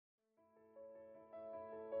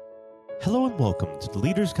Hello and welcome to the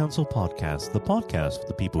Leaders Council podcast, the podcast for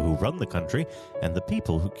the people who run the country and the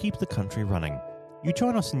people who keep the country running. You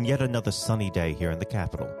join us in yet another sunny day here in the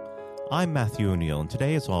capital. I'm Matthew O'Neill, and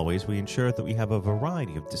today, as always, we ensure that we have a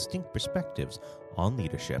variety of distinct perspectives on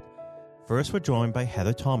leadership. First, we're joined by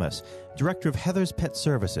Heather Thomas, Director of Heather's Pet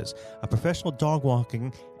Services, a professional dog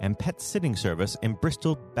walking and pet sitting service in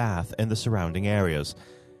Bristol, Bath, and the surrounding areas.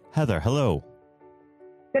 Heather, hello.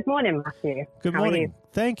 Good morning, Matthew. Good morning. How are you?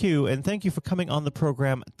 Thank you, and thank you for coming on the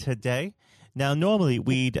program today. Now, normally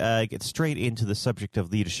we'd get straight into the subject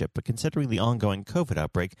of leadership, but considering the ongoing COVID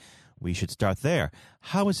outbreak, we should start there.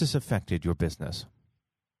 How has this affected your business?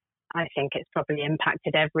 I think it's probably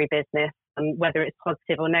impacted every business, whether it's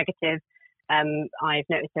positive or negative. I've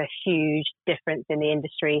noticed a huge difference in the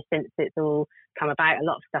industry since it's all come about. A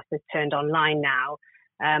lot of stuff has turned online now.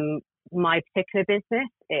 My particular business,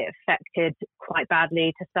 it affected quite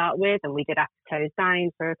badly to start with, and we did have to close down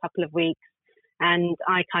for a couple of weeks. And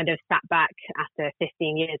I kind of sat back after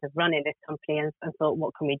 15 years of running this company and thought,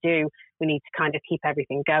 what can we do? We need to kind of keep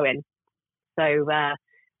everything going. So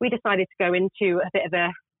we decided to go into a bit of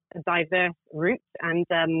a diverse route and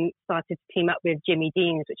started to team up with Jimmy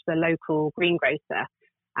Dean's, which is a local greengrocer.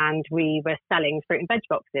 And we were selling fruit and veg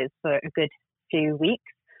boxes for a good few weeks.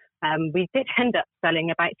 We did end up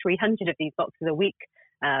selling about 300 of these boxes a week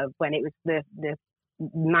when it was the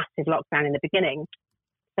massive lockdown in the beginning.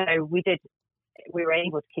 So we were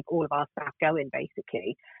able to keep all of our staff going,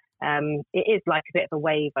 basically. It is like a bit of a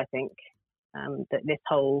wave, I think, that this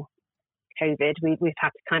whole COVID, we've had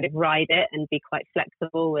to kind of ride it and be quite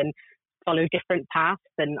flexible and follow different paths.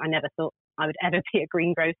 And I never thought I would ever be a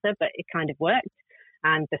greengrocer, but it kind of worked.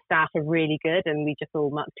 And the staff are really good, and we just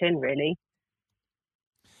all mucked in, really.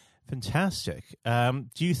 Fantastic.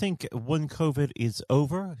 Do you think when COVID is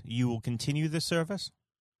over, you will continue the service?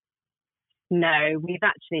 No, we've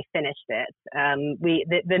actually finished it.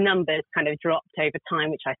 The numbers kind of dropped over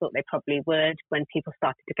time, which I thought they probably would when people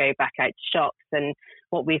started to go back out to shops. And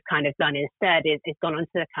what we've kind of done instead is gone on to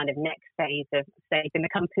the kind of next phase of saving the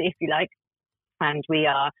company, if you like. And we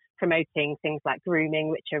are promoting things like grooming,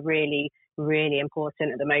 which are really, really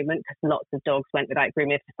important at the moment because lots of dogs went without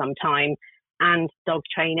grooming for some time. And dog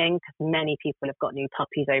training, because many people have got new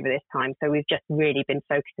puppies over this time. So we've just really been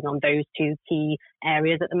focusing on those two key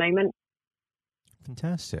areas at the moment.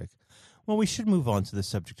 Fantastic. Well, we should move on to the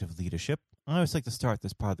subject of leadership. I always like to start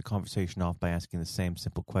this part of the conversation off by asking the same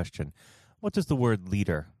simple question. What does the word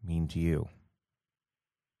leader mean to you?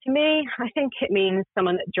 To me, I think it means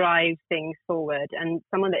someone that drives things forward and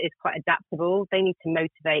someone that is quite adaptable. They need to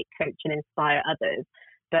motivate, coach and inspire others,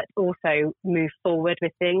 but also move forward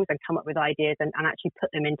with things and come up with ideas and actually put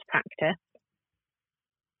them into practice.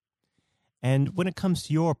 And when it comes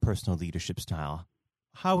to your personal leadership style,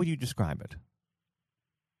 how would you describe it?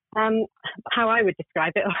 How I would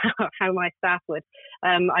describe it, or how my staff would,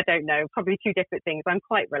 I don't know, probably two different things. I'm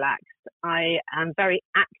quite relaxed. I am very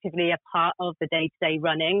actively a part of the day-to-day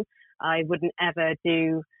running. I wouldn't ever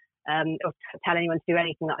do or tell anyone to do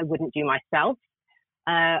anything that I wouldn't do myself.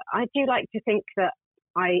 I do like to think that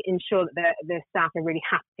I ensure that the staff are really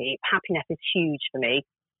happy. Happiness is huge for me.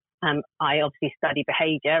 I obviously study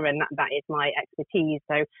behaviour, and that is my expertise.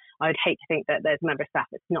 So I would hate to think that there's a member of staff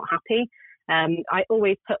that's not happy. I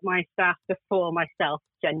always put my staff before myself,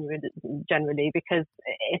 generally, because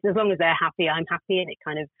as long as they're happy, I'm happy, and it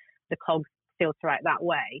kind of, the cogs filter out that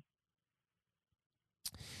way.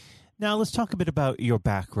 Now, let's talk a bit about your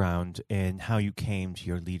background and how you came to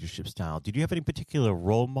your leadership style. Did you have any particular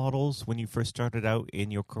role models when you first started out in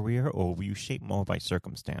your career, or were you shaped more by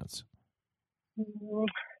circumstance?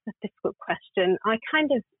 That's a difficult question.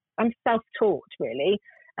 I'm self-taught, really.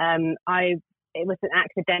 It was an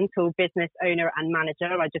accidental business owner and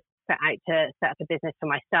manager. I just set out to set up a business for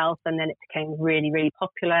myself, and then it became really, really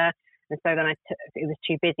popular. And so then it was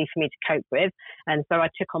too busy for me to cope with. And so I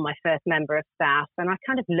took on my first member of staff, and I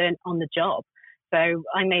kind of learned on the job. So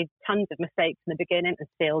I made tons of mistakes in the beginning and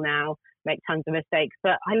still now make tons of mistakes,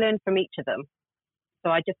 but I learned from each of them.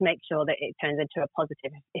 So I just make sure that it turns into a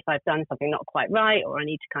positive. If I've done something not quite right, or I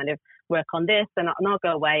need to kind of work on this, then I'll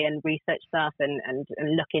go away and research stuff and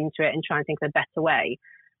look into it and try and think of a better way.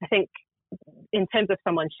 I think in terms of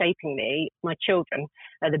someone shaping me, my children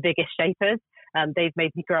are the biggest shapers. They've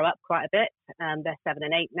made me grow up quite a bit. They're 7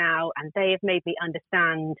 and 8 now, and they have made me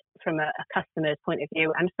understand from a customer's point of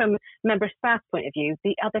view and from a member of staff's point of view,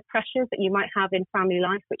 the other pressures that you might have in family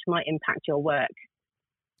life, which might impact your work.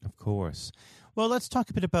 Of course. Well, let's talk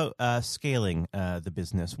a bit about scaling the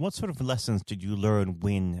business. What sort of lessons did you learn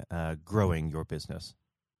when growing your business?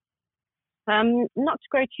 Not to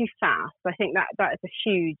grow too fast. I think that is a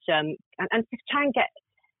huge, and to try and get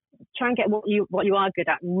try and get what you are good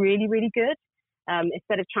at really, really good.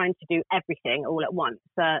 Instead of trying to do everything all at once,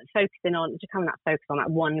 focusing on just having that focus on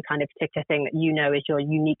that one kind of particular thing that you know is your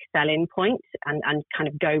unique selling point, and kind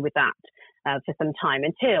of go with that for some time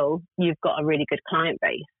until you've got a really good client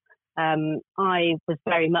base. I was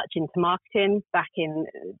very much into marketing back in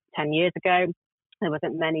 10 years ago. There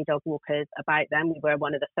wasn't many dog walkers about then. We were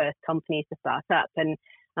one of the first companies to start up, and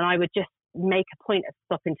I would just make a point of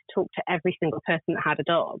stopping to talk to every single person that had a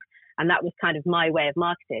dog. And that was kind of my way of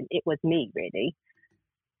marketing. It was me, really.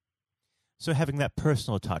 So having that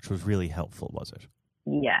personal touch was really helpful, was it?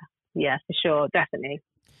 Yeah, for sure, definitely.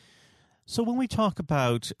 So when we talk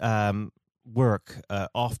about work,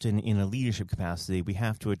 often in a leadership capacity, we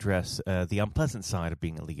have to address the unpleasant side of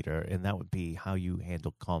being a leader, and that would be how you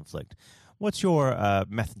handle conflict. What's your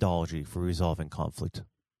methodology for resolving conflict?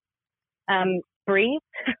 Breathe.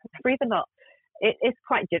 Breathe a lot. It's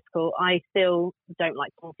quite difficult. I still don't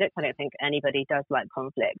like conflict. I don't think anybody does like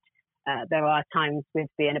conflict. There are times with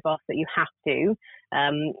being a boss that you have to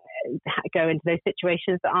go into those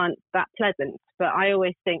situations that aren't that pleasant. But I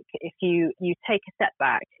always think if you take a step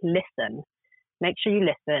back, listen, make sure you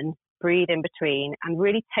listen, breathe in between, and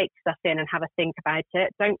really take stuff in and have a think about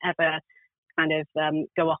it. Don't ever kind of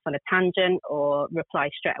go off on a tangent or reply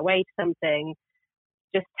straight away to something.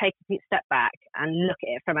 Just take a step back and look at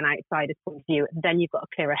it from an outsider's point of view. Then you've got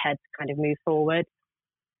a clearer head to kind of move forward.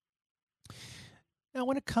 Now,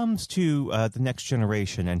 when it comes to the next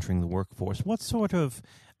generation entering the workforce, what sort of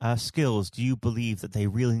skills do you believe that they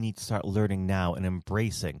really need to start learning now and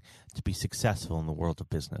embracing to be successful in the world of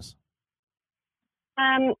business?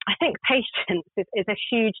 I think patience is a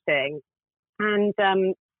huge thing, and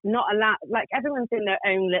not allow, like, everyone's in their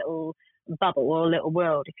own little bubble or little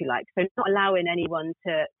world, if you like. So not allowing anyone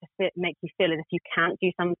to make you feel as if you can't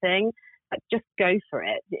do something. Like, just go for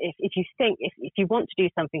it. If you think, if you want to do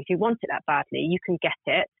something, if you want it that badly, you can get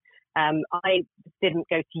it. I didn't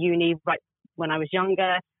go to uni right when I was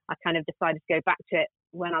younger. I kind of decided to go back to it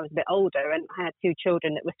when I was a bit older, and I had two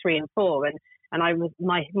children that were 3 and 4, and I was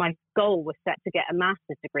my goal was set to get a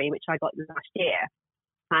master's degree, which I got last year,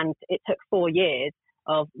 and it took 4 years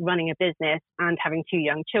of running a business and having 2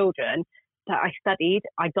 young children that I studied.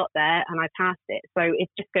 I got there and I passed it. So it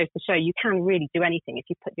just goes to show you can really do anything if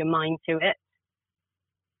you put your mind to it.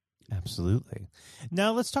 Absolutely.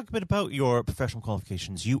 Now let's talk a bit about your professional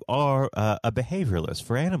qualifications. You are a behavioralist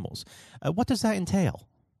for animals. What does that entail?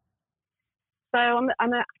 So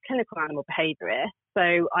I'm a clinical animal behaviorist.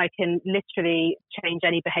 So I can literally change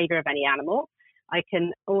any behavior of any animal. I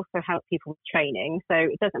can also help people with training. So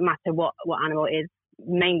it doesn't matter what animal it is,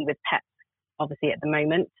 mainly with pets, obviously, at the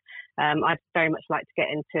moment. I'd very much like to get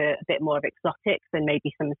into a bit more of exotics and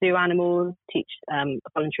maybe some zoo animals, teach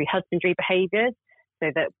voluntary husbandry behaviours so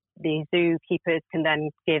that the zookeepers can then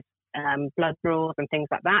give blood draws and things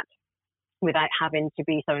like that without having to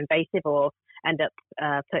be so invasive or end up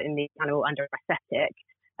putting the animal under anesthetic.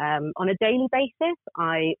 On a daily basis,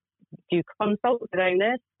 I do consults with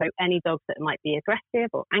owners, so any dogs that might be aggressive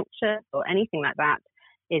or anxious or anything like that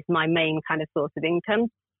is my main kind of source of income.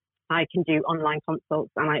 I can do online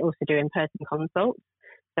consults and I also do in-person consults.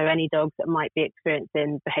 So any dogs that might be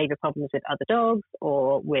experiencing behaviour problems with other dogs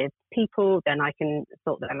or with people, then I can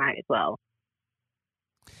sort them out as well.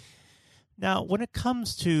 Now, when it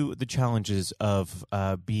comes to the challenges of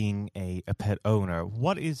being a pet owner,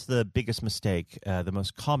 what is the biggest mistake, the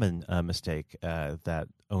most common mistake that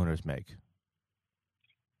owners make?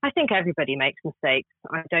 I think everybody makes mistakes.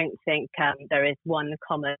 I don't think there is one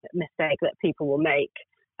common mistake that people will make.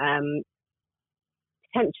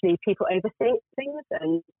 Potentially people overthink things,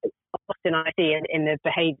 and often I see in the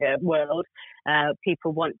behaviour world,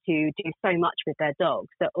 people want to do so much with their dogs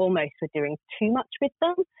that almost we're doing too much with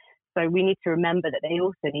them. So we need to remember that they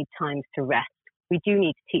also need times to rest. We do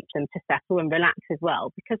need to teach them to settle and relax as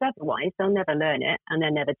well, because otherwise they'll never learn it and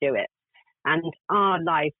they'll never do it. And our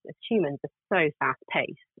lives as humans are so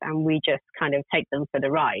fast-paced, and we just kind of take them for the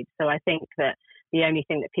ride. So I think that the only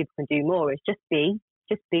thing that people can do more is just be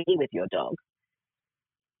with your dog.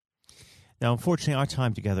 Now, unfortunately, our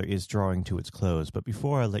time together is drawing to its close. But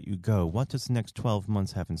before I let you go, what does the next 12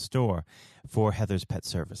 months have in store for Heather's Pet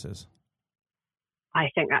Services? I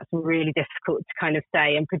think that's really difficult to kind of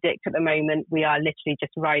say and predict at the moment. We are literally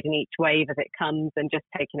just riding each wave as it comes and just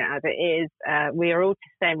taking it as it is. We are all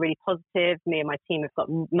staying really positive. Me and my team have got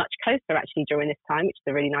much closer actually during this time, which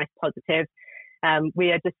is a really nice positive.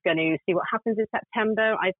 We are just going to see what happens in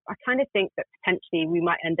September. I kind of think that potentially we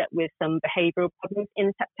might end up with some behavioural problems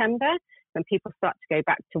in September when people start to go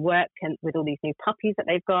back to work and with all these new puppies that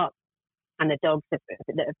they've got, and the dogs that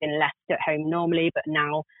have been left at home normally but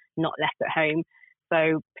now not left at home.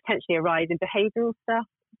 also potentially a rise in behavioural stuff.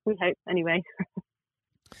 We hope, anyway.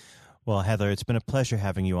 Well, Heather, it's been a pleasure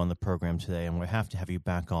having you on the program today, and we'll have to have you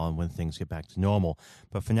back on when things get back to normal.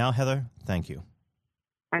 But for now, Heather, thank you.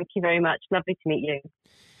 Thank you very much. Lovely to meet you.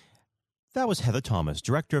 That was Heather Thomas,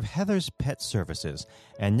 Director of Heather's Pet Services.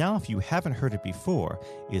 And now, if you haven't heard it before,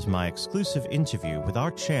 is my exclusive interview with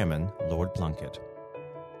our chairman, Lord Blunkett.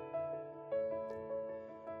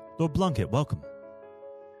 Lord Blunkett, welcome.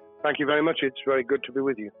 Thank you very much. It's very good to be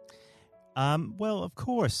with you. Well, of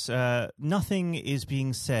course, nothing is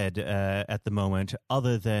being said at the moment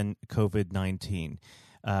other than COVID-19,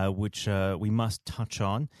 which we must touch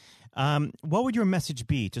on. What would your message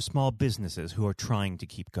be to small businesses who are trying to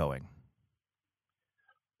keep going?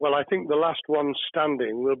 Well, I think the last ones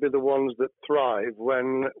standing will be the ones that thrive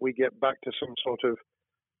when we get back to some sort of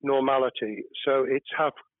normality. So it's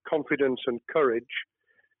have confidence and courage.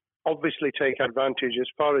 Obviously, take advantage as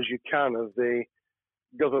far as you can of the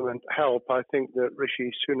government help. I think that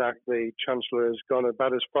Rishi Sunak, the Chancellor, has gone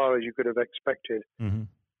about as far as you could have expected.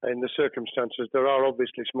 Mm-hmm. In the circumstances, there are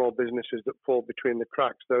obviously small businesses that fall between the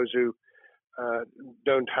cracks. Those who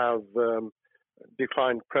don't have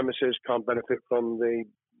defined premises can't benefit from the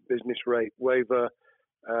business rate waiver,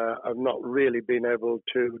 have not really been able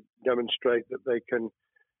to demonstrate that they can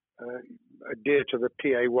adhere to the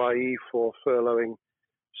PAYE for furloughing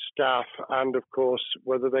staff, and of course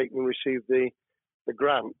whether they can receive the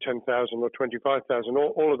grant, 10,000 or 25,000.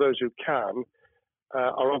 All of those who can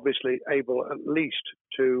are obviously able at least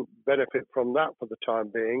to benefit from that for the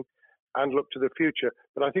time being and look to the future.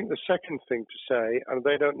 But I think the second thing to say, and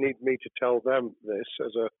they don't need me to tell them this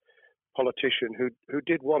as a politician who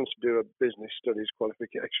did once do a business studies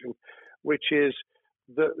qualification, which is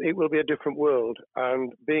that it will be a different world,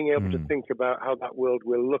 and being able to think about how that world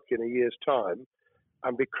will look in a year's time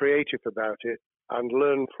and be creative about it and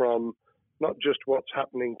learn from not just what's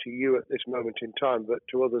happening to you at this moment in time, but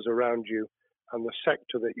to others around you and the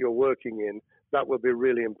sector that you're working in, that will be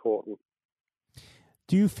really important.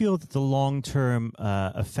 Do you feel that the long-term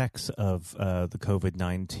effects of the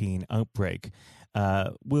COVID-19 outbreak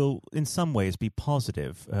will in some ways be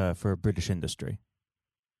positive for British industry?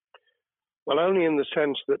 Well, only in the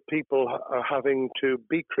sense that people are having to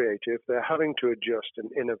be creative, they're having to adjust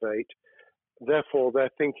and innovate. Therefore,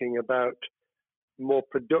 they're thinking about more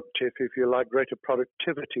productive, if you like, greater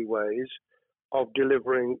productivity ways of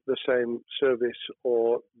delivering the same service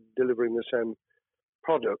or delivering the same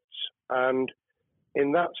products. And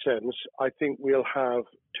in that sense, I think we'll have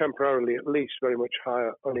temporarily at least very much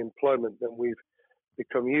higher unemployment than we've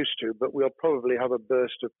become used to, but we'll probably have a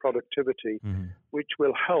burst of productivity, which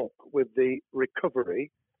will help with the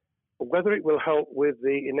recovery. Whether it will help with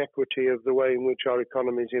the inequity of the way in which our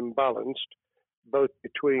economy is imbalanced, both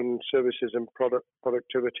between services and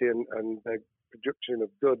productivity and the production of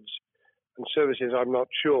goods and services, I'm not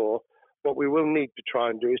sure. What we will need to try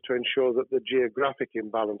and do is to ensure that the geographic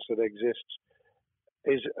imbalance that exists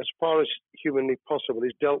is, as far as humanly possible,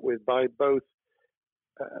 is dealt with by both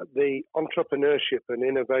the entrepreneurship and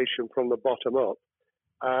innovation from the bottom up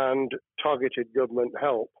and targeted government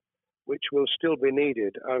help, which will still be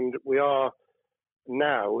needed. And we are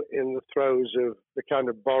now in the throes of the kind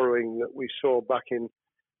of borrowing that we saw back in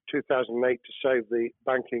 2008 to save the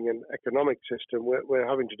banking and economic system. We're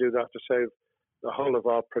having to do that to save the whole of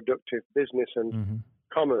our productive business and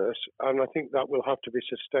commerce, and I think that will have to be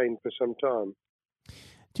sustained for some time.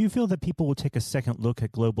 Do you feel that people will take a second look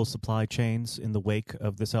at global supply chains in the wake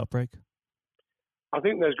of this outbreak? I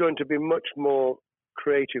think there's going to be much more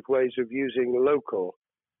creative ways of using local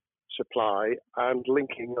supply and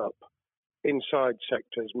linking up inside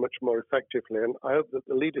sectors much more effectively. And I hope that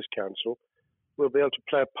the Leaders' Council will be able to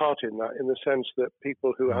play a part in that, in the sense that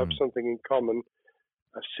people who have something in common,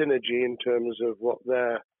 a synergy in terms of what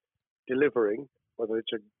they're delivering, whether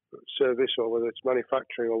it's a service or whether it's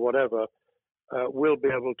manufacturing or whatever, will be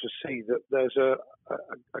able to see that there's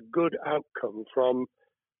a good outcome from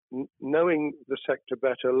knowing the sector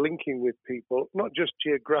better, linking with people, not just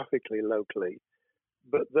geographically, locally,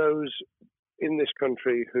 but those in this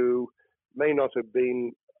country who may not have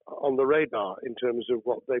been on the radar in terms of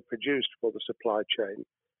what they produced for the supply chain.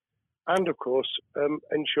 And, of course,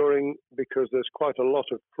 ensuring, because there's quite a lot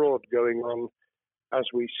of fraud going on as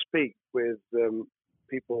we speak with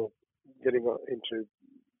people getting into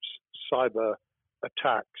cyber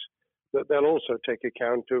attacks, that they'll also take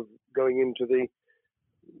account of going into the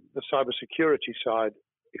cyber security side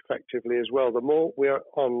effectively as well. The more we are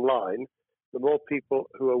online, the more people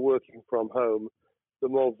who are working from home, the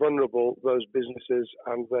more vulnerable those businesses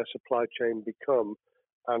and their supply chain become.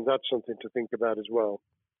 And that's something to think about as well.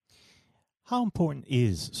 How important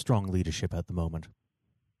is strong leadership at the moment?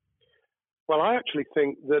 Well, I actually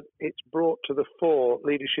think that it's brought to the fore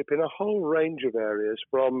leadership in a whole range of areas,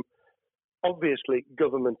 from obviously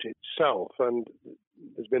government itself, and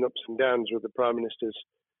there's been ups and downs with the Prime Minister's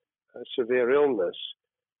severe illness,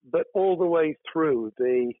 but all the way through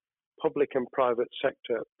the public and private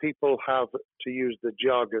sector, people have, to use the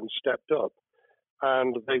jargon, stepped up,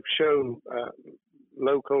 and they've shown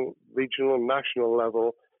local, regional, and national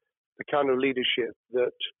level the kind of leadership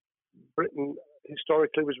that Britain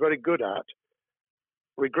historically was very good at.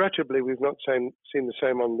 Regrettably, we've not seen the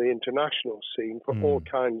same on the international scene for all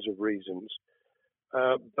kinds of reasons,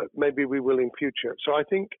 but maybe we will in future. So I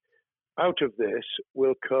think out of this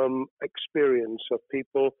will come experience of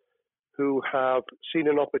people who have seen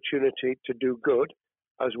an opportunity to do good,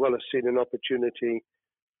 as well as seen an opportunity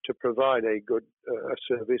to provide a good a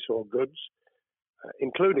service or goods,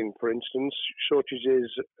 including, for instance,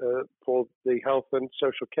 shortages for the health and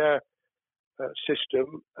social care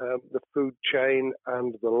system, the food chain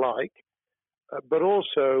and the like, but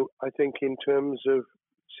also I think in terms of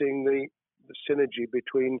seeing the synergy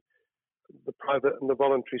between the private and the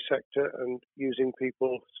voluntary sector and using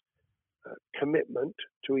people's commitment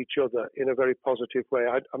to each other in a very positive way.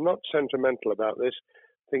 I'm not sentimental about this.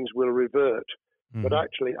 Things will revert, but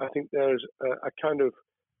actually I think there's a kind of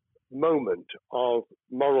moment of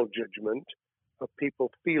moral judgment of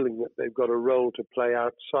people feeling that they've got a role to play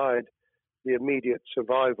outside the immediate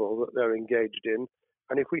survival that they're engaged in.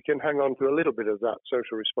 And if we can hang on to a little bit of that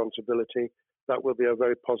social responsibility, that will be a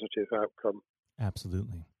very positive outcome.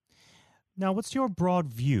 Absolutely. Now, what's your broad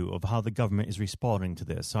view of how the government is responding to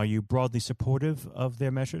this? Are you broadly supportive of their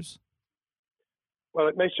measures? Well,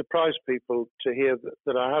 it may surprise people to hear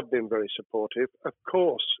that I have been very supportive. Of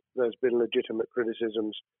course, there's been legitimate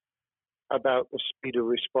criticisms about the speed of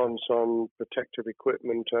response on protective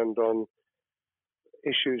equipment and on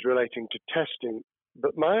issues relating to testing.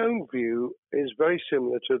 But my own view is very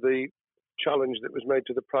similar to the challenge that was made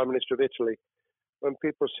to the Prime Minister of Italy when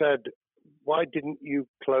people said, why didn't you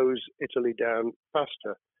close Italy down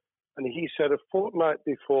faster? And he said, a fortnight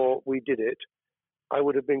before we did it, I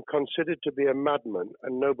would have been considered to be a madman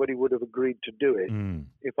and nobody would have agreed to do it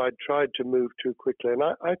if I'd tried to move too quickly. And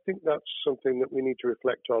I think that's something that we need to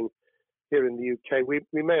reflect on here in the UK.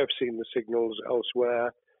 We may have seen the signals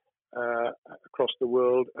elsewhere across the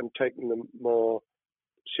world and taken them more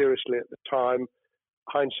seriously at the time.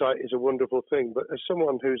 Hindsight is a wonderful thing, but as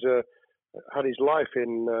someone who's had his life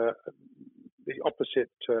in the opposite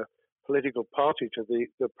political party to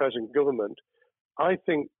the present government, I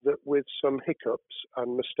think that with some hiccups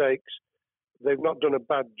and mistakes, they've not done a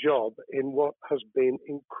bad job in what has been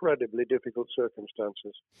incredibly difficult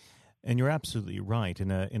circumstances. And you're absolutely right. In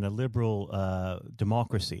a liberal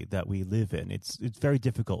democracy that we live in, it's very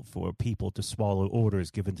difficult for people to swallow orders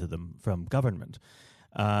given to them from government.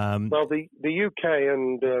 Well, the UK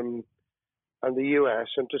and the US,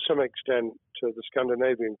 and to some extent the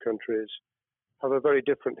Scandinavian countries, have a very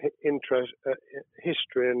different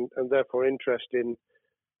history and therefore interest in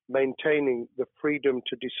maintaining the freedom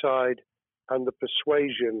to decide and the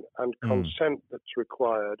persuasion and consent that's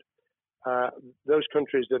required. Those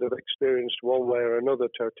countries that have experienced one way or another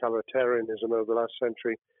totalitarianism over the last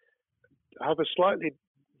century have a slightly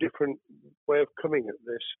different way of coming at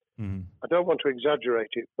this. I don't want to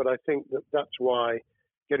exaggerate it, but I think that that's why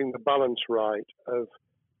getting the balance right of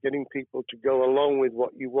getting people to go along with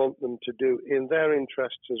what you want them to do in their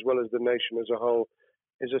interests as well as the nation as a whole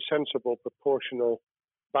is a sensible, proportional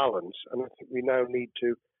balance. And I think we now need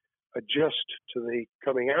to adjust to the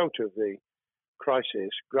coming out of the crisis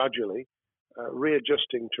gradually,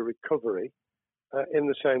 readjusting to recovery in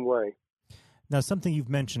the same way. Now, something you've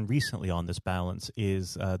mentioned recently on this balance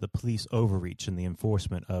is the police overreach in the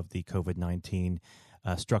enforcement of the COVID-19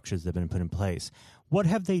 structures that have been put in place. What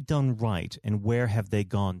have they done right, and where have they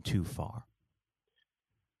gone too far?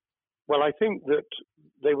 Well, I think that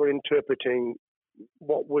they were interpreting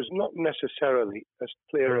what was not necessarily as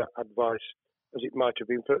clear advice as it might have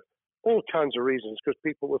been for all kinds of reasons, because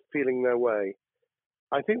people were feeling their way.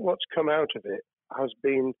 I think what's come out of it has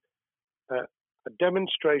been a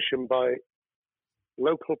demonstration by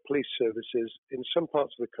local police services in some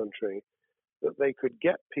parts of the country that they could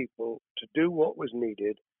get people to do what was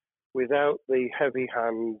needed without the heavy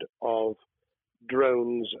hand of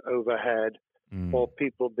drones overhead or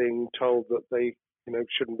people being told that they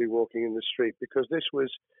shouldn't be walking in the street, because this was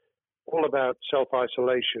all about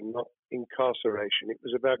self-isolation, not incarceration. It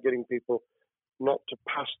was about getting people not to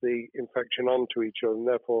pass the infection on to each other and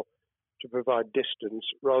therefore to provide distance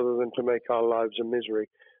rather than to make our lives a misery.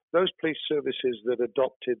 Those police services that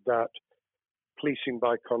adopted that policing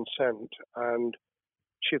by consent and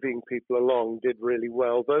chivying people along did really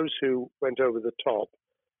well. Those who went over the top,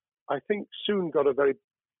 I think, soon got a very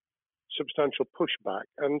substantial pushback.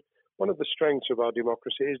 And one of the strengths of our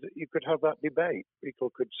democracy is that you could have that debate.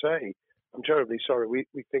 People could say, I'm terribly sorry, we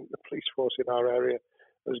think the police force in our area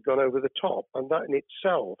has gone over the top. And that in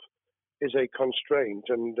itself is a constraint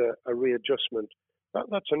and a readjustment.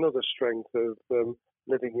 That's another strength of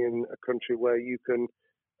living in a country where you can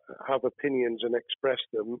have opinions and express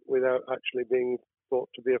them without actually being thought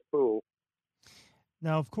to be a fool.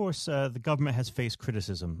 Now, of course, the government has faced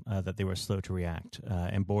criticism that they were slow to react,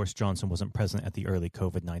 and Boris Johnson wasn't present at the early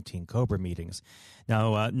COVID-19 COBRA meetings.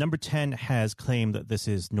 Now, Number 10 has claimed that this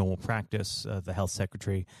is normal practice. The health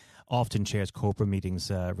secretary often chairs COBRA meetings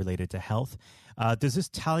related to health. Does this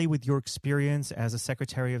tally with your experience as a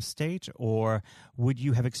Secretary of State, or would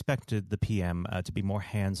you have expected the PM to be more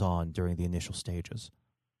hands-on during the initial stages?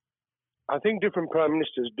 I think different prime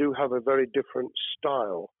ministers do have a very different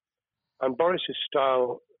style. And Boris's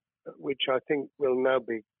style, which I think will now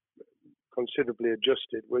be considerably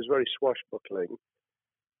adjusted, was very swashbuckling.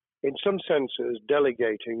 In some senses,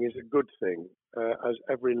 delegating is a good thing, as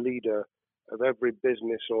every leader of every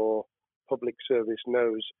business or public service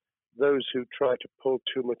knows. Those who try to pull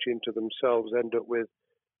too much into themselves end up with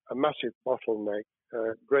a massive bottleneck,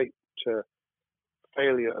 great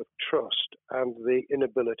failure of trust, and the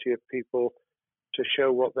inability of people to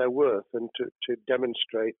show what they're worth and to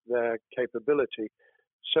demonstrate their capability.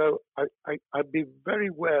 So I'd be very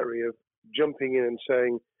wary of jumping in and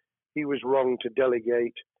saying he was wrong to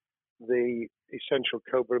delegate the essential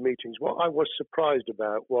COBRA meetings. What I was surprised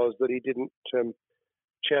about was that he didn't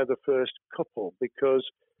chair the first couple, because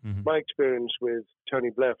my experience with Tony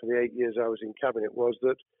Blair for the 8 years I was in cabinet was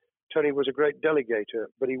that Tony was a great delegator,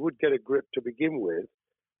 but he would get a grip to begin with,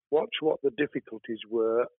 watch what the difficulties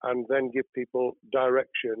were, and then give people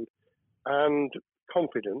direction and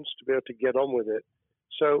confidence to be able to get on with it.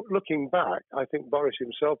 So looking back, I think Boris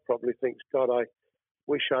himself probably thinks, God, I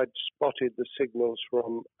wish I'd spotted the signals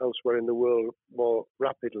from elsewhere in the world more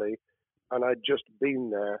rapidly, and I'd just been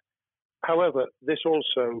there. However, this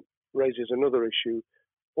also raises another issue.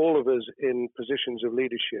 All of us in positions of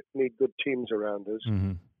leadership need good teams around us.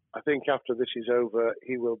 I think after this is over,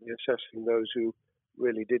 he will be assessing those who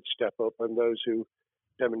really did step up and those who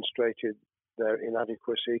demonstrated their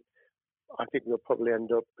inadequacy. I think we'll probably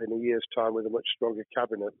end up in a year's time with a much stronger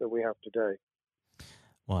cabinet than we have today.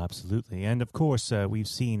 Well, absolutely. And of course, we've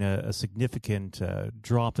seen a significant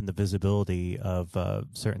drop in the visibility of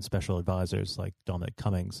certain special advisors like Dominic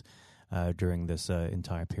Cummings during this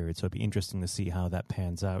entire period. So it'd be interesting to see how that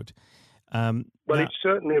pans out. It's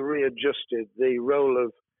certainly readjusted the role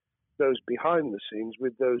of those behind the scenes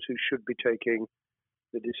with those who should be taking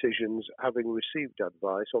the decisions, having received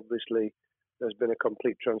advice. Obviously, there's been a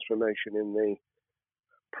complete transformation in the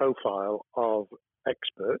profile of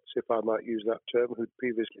experts, if I might use that term, who'd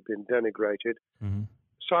previously been denigrated.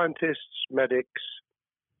 Scientists, medics,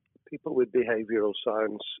 people with behavioral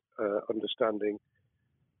science understanding.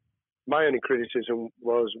 My only criticism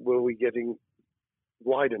was, were we getting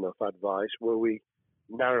wide enough advice? Were we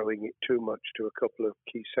narrowing it too much to a couple of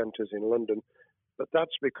key centres in London? But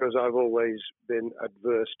that's because I've always been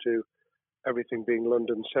adverse to everything being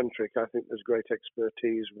London-centric. I think there's great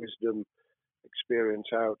expertise, wisdom, experience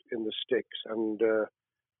out in the sticks, and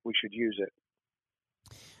we should use it.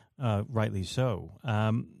 Rightly so.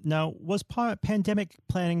 Now, was pandemic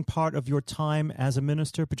planning part of your time as a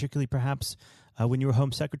minister, particularly perhaps when you were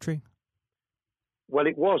Home Secretary? Well,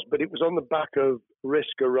 it was, but it was on the back of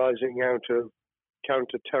risk arising out of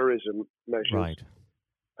counter-terrorism measures. Right.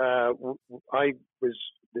 I was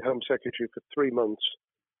the Home Secretary for 3 months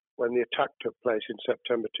when the attack took place in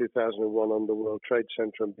September 2001 on the World Trade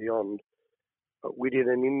Center and beyond. We did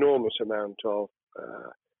an enormous amount of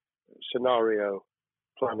scenario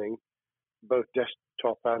planning, both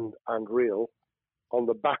desktop and real. On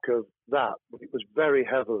the back of that, it was very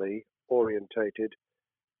heavily orientated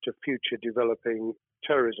to future developing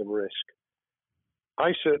terrorism risk.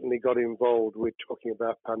 I certainly got involved with talking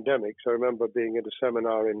about pandemics. I remember being at a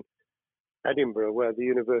seminar in Edinburgh where the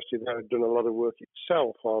university there had done a lot of work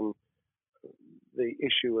itself on the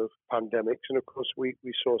issue of pandemics. And of course, we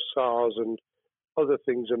saw SARS and other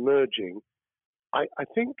things emerging. I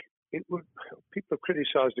think people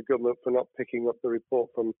criticized the government for not picking up the report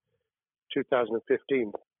from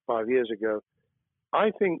 2015, 5 years ago. I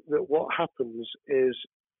think that what happens is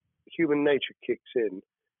human nature kicks in.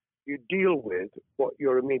 You deal with what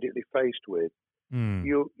you're immediately faced with.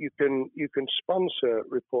 You can sponsor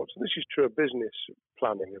reports, and this is true of business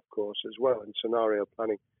planning, of course, as well, and scenario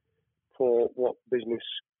planning for what business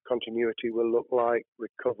continuity will look like,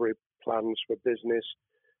 recovery plans for business,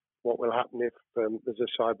 what will happen if there's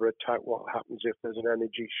a cyber attack, what happens if there's an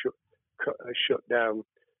energy shutdown.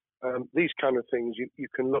 These kind of things you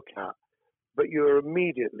can look at, but you're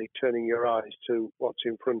immediately turning your eyes to what's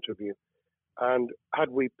in front of you. And had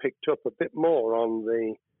we picked up a bit more on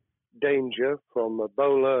the danger from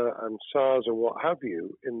Ebola and SARS and what have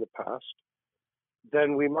you in the past,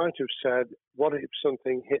 then we might have said, what if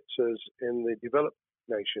something hits us in the developed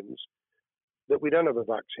nations that we don't have a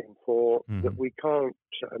vaccine for, that we can't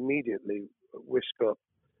immediately whisk up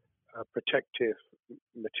protective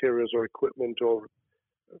materials or equipment, or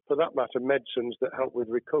for that matter, medicines that help with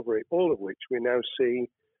recovery, all of which we now see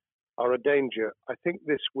are a danger. I think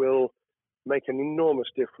this will make an enormous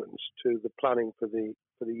difference to the planning for the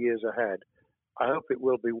years ahead. I hope it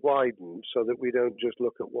will be widened so that we don't just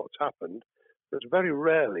look at what's happened, because very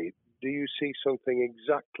rarely do you see something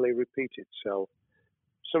exactly repeat itself.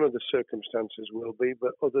 Some of the circumstances will be,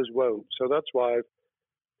 but others won't. So that's why I've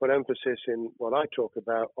put emphasis in what I talk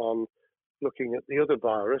about on looking at the other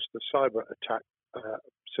virus, the cyber attack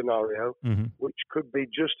scenario, which could be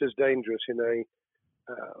just as dangerous in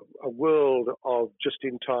a world of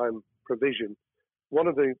just-in-time provision. One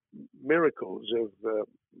of the miracles of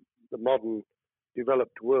the modern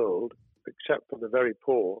developed world, except for the very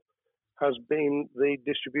poor, has been the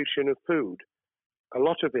distribution of food. A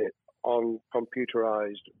lot of it on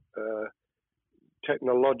computerized,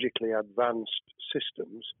 technologically advanced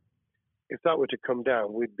systems. If that were to come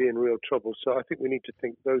down, we'd be in real trouble. So I think we need to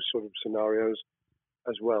think those sort of scenarios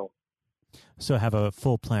as well. So have a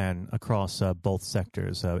full plan across both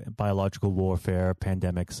sectors, biological warfare,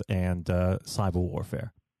 pandemics, and cyber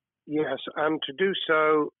warfare. Yes, and to do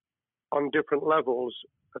so on different levels.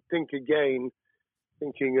 I think, again,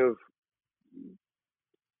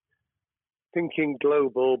 thinking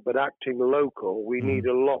global but acting local, we need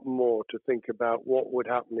a lot more to think about what would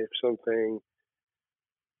happen if something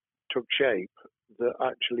took shape that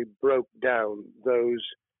actually broke down those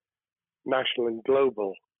national and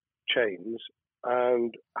global chains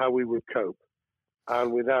and how we would cope.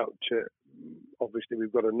 And without, obviously,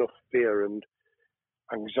 we've got enough fear and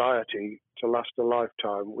anxiety to last a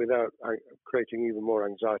lifetime. Without creating even more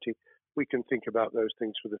anxiety, we can think about those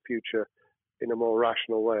things for the future in a more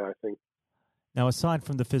rational way, I think. Now, aside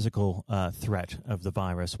from the physical threat of the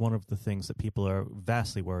virus, one of the things that people are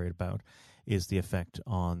vastly worried about is the effect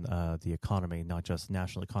on the economy, not just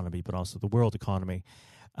national economy, but also the world economy.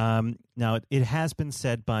 Now, it has been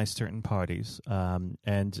said by certain parties,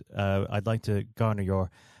 and I'd like to garner your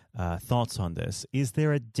thoughts on this. Is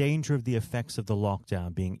there a danger of the effects of the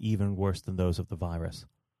lockdown being even worse than those of the virus?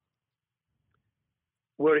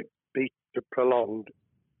 Were it be prolonged,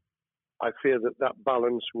 I fear that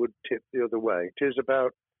balance would tip the other way. It is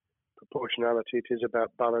about proportionality. It is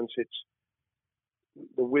about balance. It's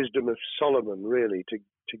the wisdom of Solomon, really,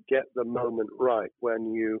 to get the moment right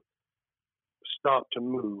when you start to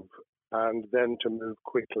move and then to move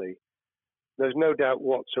quickly. There's no doubt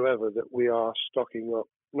whatsoever that we are stocking up,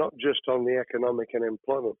 not just on the economic and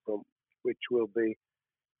employment front, which will be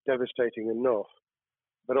devastating enough,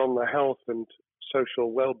 but on the health and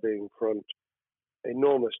social well-being front,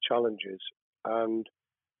 enormous challenges, and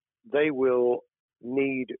they will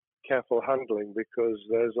need careful handling because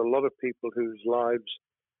there's a lot of people whose lives,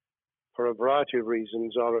 for a variety of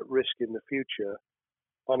reasons, are at risk in the future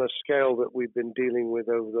on a scale that we've been dealing with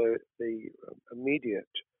over the immediate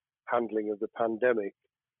handling of the pandemic,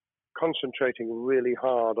 concentrating really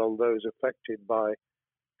hard on those affected by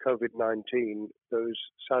COVID-19, those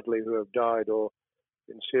sadly who have died or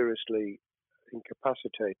been seriously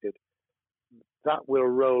incapacitated. That will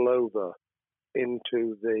roll over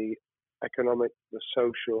into the economic, the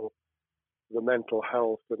social, the mental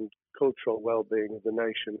health and cultural well-being of the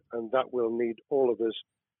nation, and that will need all of us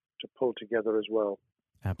to pull together as well.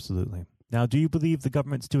 Absolutely. Now, do you believe the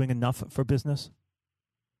government's doing enough for business?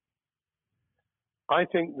 I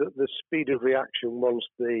think that the speed of reaction once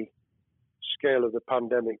the scale of the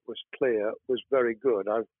pandemic was clear was very good.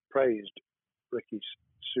 I've praised Rishi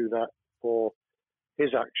Sunak for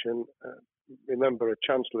his action. Remember, a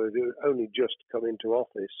chancellor who only just come into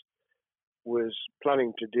office was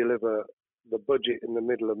planning to deliver the budget in the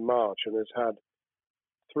middle of March and has had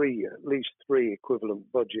at least three equivalent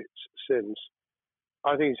budgets since.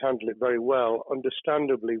 I think he's handled it very well,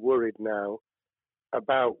 understandably worried now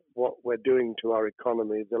about what we're doing to our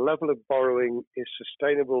economy. The level of borrowing is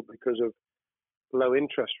sustainable because of low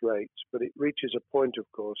interest rates, but it reaches a point,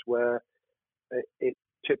 of course, where it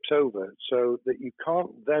tips over so that you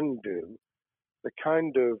can't then do the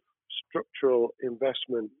kind of structural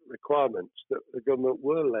investment requirements that the government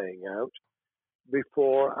were laying out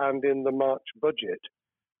before and in the March budget.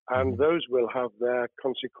 And those will have their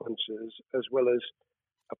consequences as well as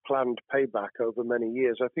a planned payback over many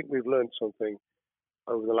years. I think we've learned something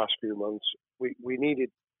over the last few months. We needed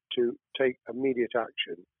to take immediate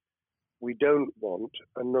action. We don't want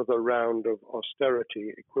another round of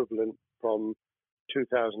austerity equivalent from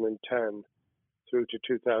 2010 through to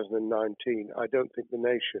 2019. I don't think the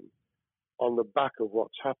nation, on the back of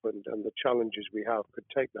what's happened and the challenges we have, could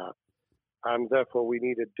take that. And therefore, we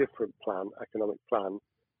need a different plan, economic plan,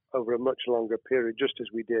 over a much longer period, just as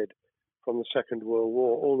we did from the Second World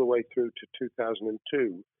War all the way through to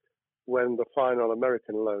 2002, when the final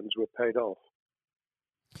American loans were paid off.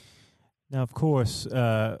 Now, of course,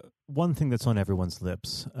 one thing that's on everyone's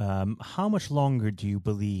lips, how much longer do you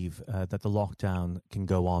believe that the lockdown can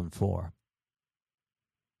go on for?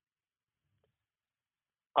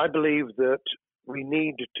 I believe that we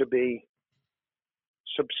need to be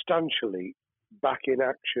substantially back in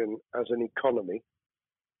action as an economy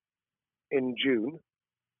in June.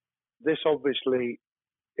 This obviously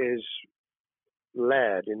is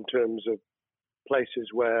led in terms of places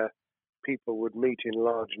where people would meet in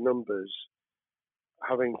large numbers,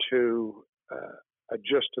 having to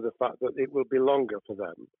adjust to the fact that it will be longer for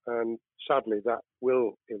them. And sadly, that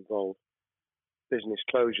will involve business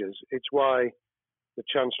closures. It's why the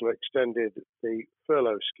Chancellor extended the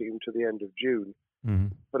furlough scheme to the end of June.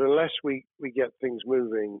 But unless we get things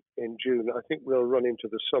moving in June, I think we'll run into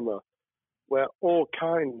the summer where all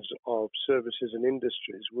kinds of services and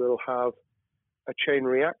industries will have a chain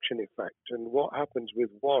reaction effect. And what happens with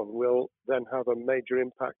one will then have a major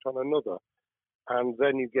impact on another. And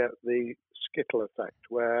then you get the skittle effect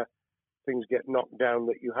where things get knocked down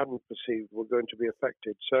that you hadn't perceived were going to be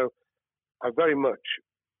affected. So I very much,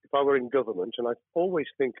 if I were in government, and I always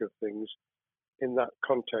think of things in that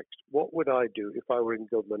context, what would I do if I were in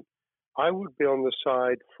government? I would be on the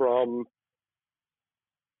side from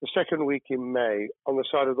the second week in May, on the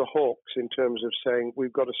side of the hawks in terms of saying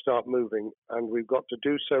we've got to start moving, and we've got to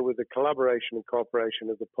do so with the collaboration and cooperation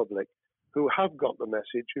of the public who have got the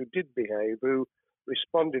message, who did behave, who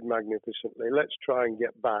responded magnificently. Let's try and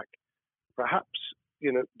get back, perhaps,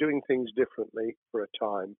 doing things differently for a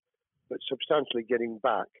time, but substantially getting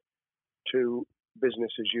back to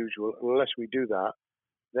business as usual. Unless we do that,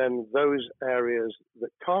 then those areas that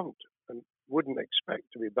can't and wouldn't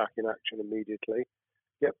expect to be back in action immediately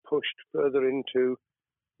get pushed further into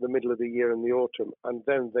the middle of the year and the autumn, and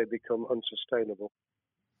then they become unsustainable.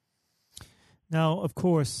 Now, of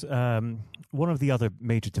course, one of the other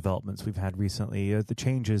major developments we've had recently are the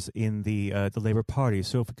changes in the Labour Party.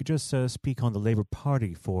 So if we could just speak on the Labour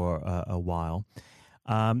Party for a while.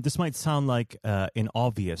 This might sound like an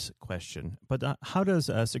obvious question, but how does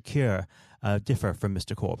Sir Keir differ from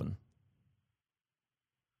Mr. Corbyn?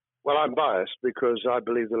 Well, I'm biased because I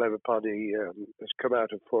believe the Labour Party has come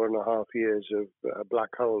out of 4.5 years of a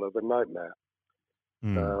black hole of a nightmare,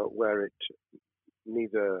 where it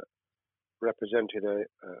neither represented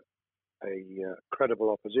a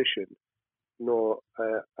credible opposition nor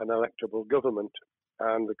an electable government,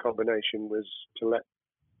 and the combination was to let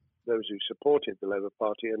those who supported the Labour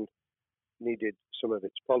Party and needed some of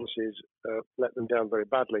its policies let them down very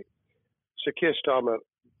badly. Sir Keir Starmer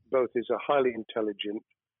both is a highly intelligent,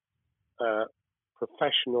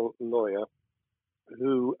 professional lawyer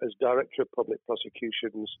who, as Director of Public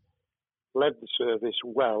Prosecutions, led the service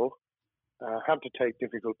well, had to take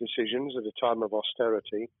difficult decisions at a time of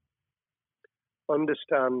austerity,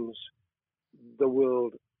 understands the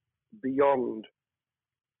world beyond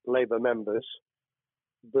Labour members,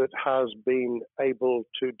 but has been able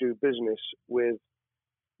to do business with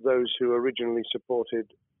those who originally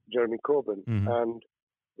supported Jeremy Corbyn and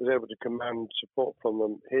was able to command support from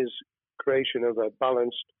them. His creation of a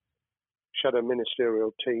balanced shadow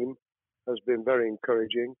ministerial team has been very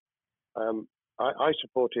encouraging. I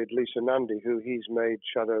supported Lisa Nandy, who he's made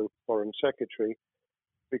Shadow Foreign Secretary,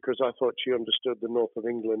 because I thought she understood the north of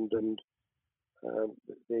England and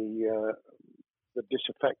the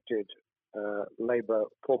disaffected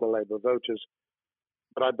former Labour voters.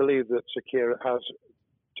 But I believe that Sir Keir has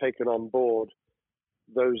taken on board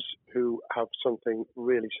those who have something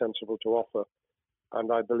really sensible to offer,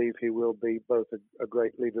 and I believe he will be both a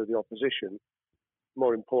great leader of the opposition.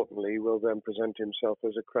 More importantly, he will then present himself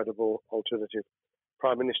as a credible alternative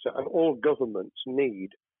Prime Minister. And all governments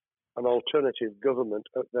need an alternative government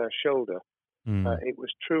at their shoulder. It was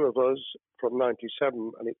true of us from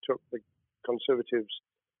 97, and it took the Conservatives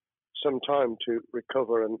some time to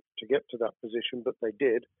recover and to get to that position, but they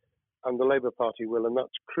did, and the Labour Party will, and that's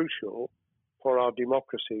crucial for our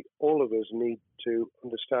democracy. All of us need to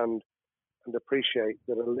understand and appreciate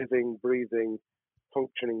that a living, breathing,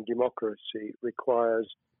 functioning democracy requires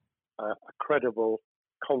a credible,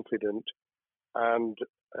 confident, and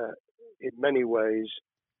in many ways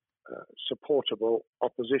supportable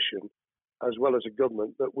opposition, as well as a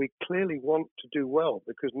government that we clearly want to do well,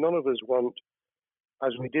 because none of us want,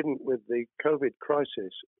 as we didn't with the COVID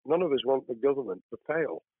crisis, none of us want the government to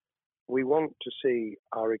fail. We want to see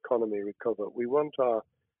our economy recover. We want our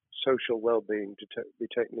social well-being to be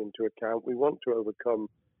taken into account. We want to overcome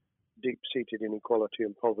deep-seated inequality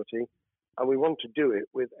and poverty. And we want to do it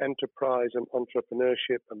with enterprise and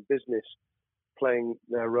entrepreneurship and business playing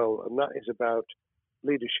their role. And that is about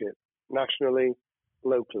leadership nationally,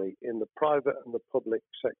 locally, in the private and the public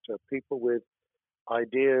sector. People with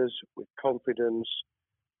ideas, with confidence,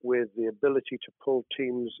 with the ability to pull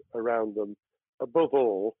teams around them. Above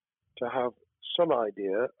all, to have some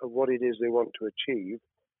idea of what it is they want to achieve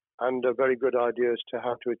and a very good idea as to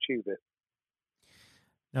how to achieve it.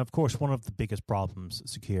 Now, of course, one of the biggest problems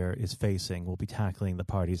Secure is facing will be tackling the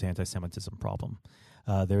party's anti-Semitism problem.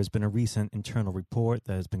 There has been a recent internal report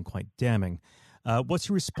that has been quite damning. What's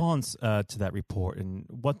your response to that report, and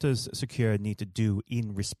what does Secure need to do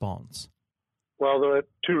in response? Well, there are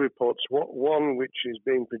two reports. One which is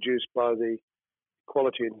being produced by the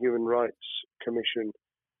Equality and Human Rights Commission,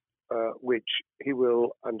 which he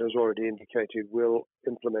will, and has already indicated, will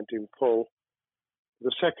implement in full.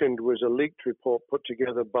 The second was a leaked report put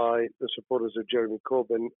together by the supporters of Jeremy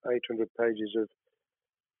Corbyn, 800 pages of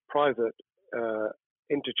private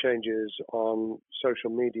interchanges on social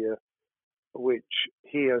media, which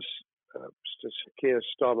he has, Keir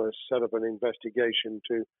Starmer, set up an investigation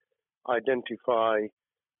to identify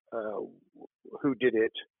who did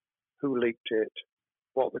it, who leaked it,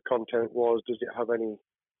 what the content was, does it have any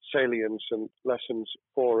salience and lessons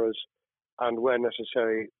for us, and where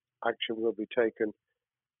necessary, action will be taken.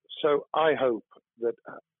 So I hope that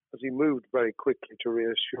as he moved very quickly to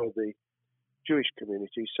reassure the Jewish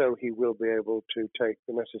community, so he will be able to take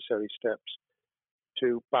the necessary steps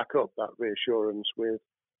to back up that reassurance with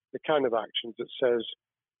the kind of actions that says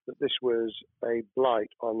that this was a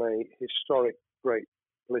blight on a historic, great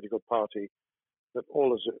political party that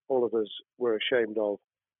all of us were ashamed of.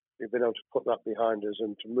 We've been able to put that behind us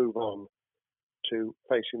and to move on to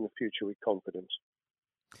facing the future with confidence.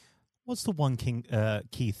 What's the one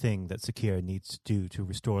key thing that Secure needs to do to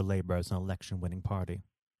restore Labour as an election-winning party?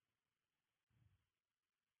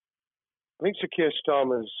 I think Sir Keir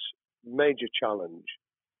Starmer's major challenge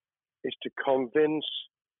is to convince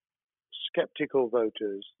sceptical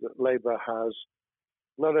voters that Labour has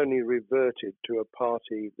not only reverted to a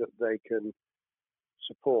party that they can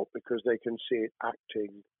support because they can see it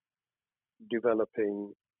acting,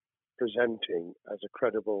 developing, presenting as a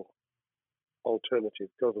credible alternative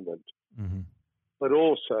government, but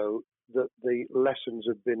also that the lessons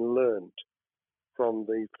have been learned from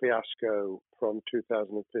the fiasco from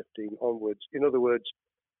 2015 onwards. In other words,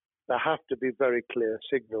 there have to be very clear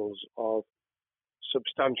signals of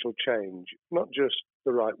substantial change, not just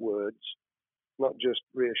the right words, not just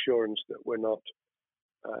reassurance that we're not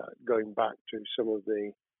going back to some of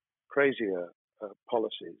the crazier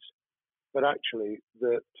policies, but actually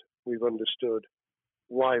that we've understood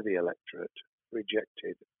why the electorate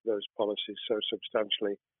rejected those policies so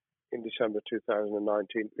substantially in December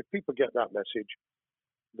 2019. If people get that message,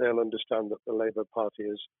 they'll understand that the Labour Party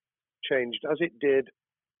has changed, as it did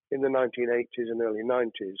in the 1980s and early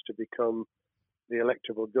 90s, to become the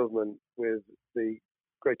electable government with the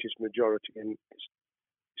greatest majority in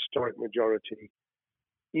historic majority,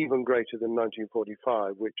 even greater than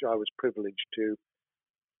 1945, which I was privileged to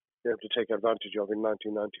be able to take advantage of in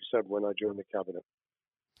 1997 when I joined the cabinet.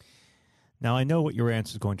 Now, I know what your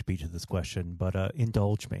answer is going to be to this question, but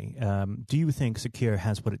indulge me. Do you think Secure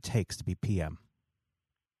has what it takes to be PM?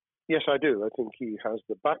 Yes, I do. I think he has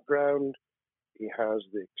the background, he has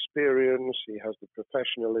the experience, he has the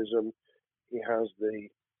professionalism, he has the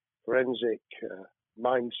forensic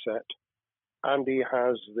mindset, and he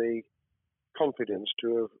has the confidence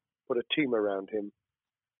to have put a team around him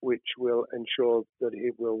which will ensure that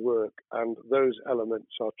it will work. And those elements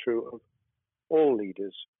are true of all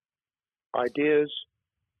leaders. Ideas,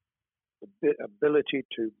 the ability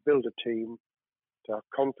to build a team, to have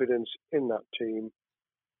confidence in that team,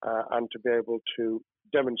 and to be able to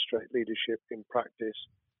demonstrate leadership in practice,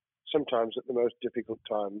 sometimes at the most difficult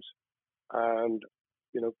times. And,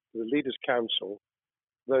 the Leaders' Council,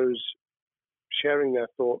 those sharing their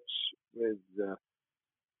thoughts with the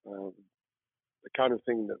kind of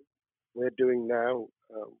thing that we're doing now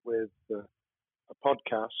with a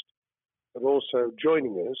podcast, but also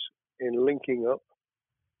joining us in linking up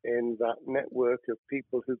in that network of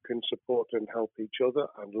people who can support and help each other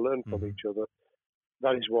and learn from each other.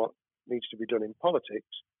 That is what needs to be done in politics.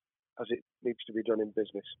 as it needs to be done in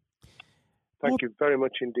business. Thank you very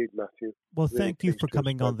much indeed, Matthew. Well, Really thank you for pleased to have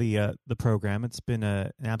coming on spoken. the program. It's been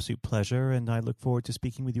an absolute pleasure, and I look forward to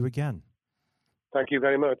speaking with you again. Thank you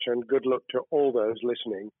very much, and good luck to all those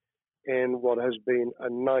listening in what has been a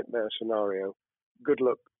nightmare scenario. Good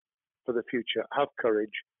luck for the future. Have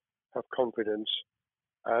courage, have confidence,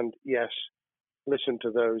 and yes, listen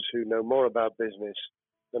to those who know more about business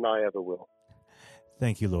than I ever will.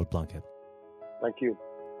 Thank you, Lord Blunkett. Thank you.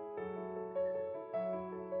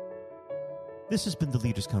 This has been the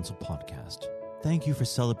Leaders Council podcast. Thank you for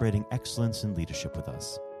celebrating excellence in leadership with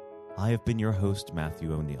us. I have been your host,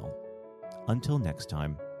 Matthew O'Neill. Until next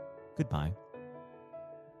time, goodbye.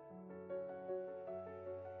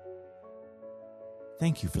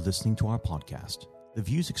 Thank you for listening to our podcast. The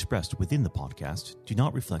views expressed within the podcast do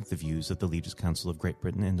not reflect the views of the Leaders Council of Great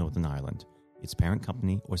Britain and Northern Ireland, its parent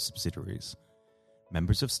company or subsidiaries,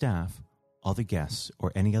 members of staff, other guests,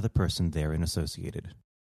 or any other person therein associated.